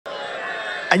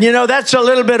And you know, that's a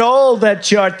little bit old, that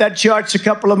chart. That chart's a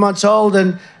couple of months old.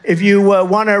 And if you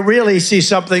want to really see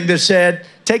something that's said,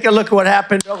 take a look at what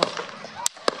happened.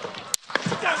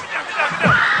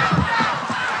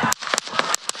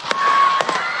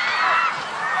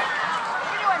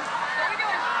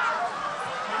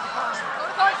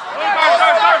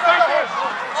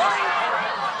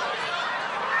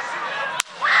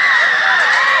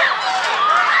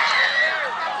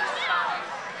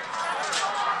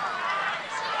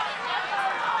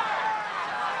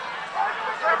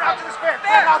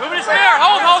 Move to spare.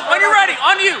 Hold. When you're ready.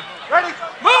 On you. Ready?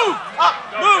 Move. Up.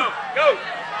 Move. Go.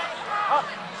 Up.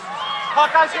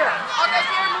 Hawkeye's here. Hawkeye's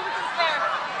here. Move it to spare.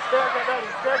 Spare, get ready.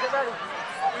 Spare, get ready.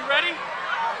 We ready?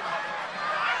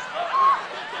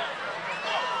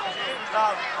 Shooters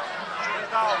down.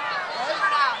 Shooters down.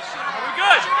 Are we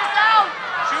good? Shooters down.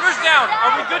 Shooters down.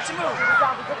 Are we good to move? Shooters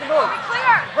down. We're good to move. We're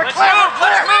clear. We're Let's clear. move. We're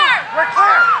Let's clear. move. We're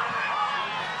clear.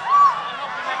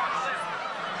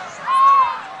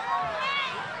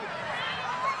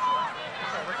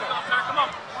 Come on.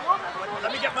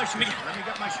 Let me get my shoes. Let me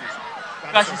get my shoes.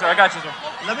 I got you, sir. I got you, sir.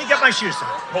 Let me get my shoes.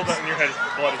 Hold that in your head. It's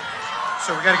bloody.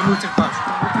 So we got to move to the bus.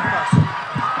 Move to the bus.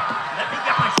 Let me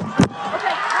get my shoes.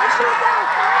 Okay. Shoot down.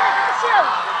 Get the shield.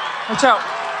 Watch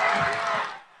out.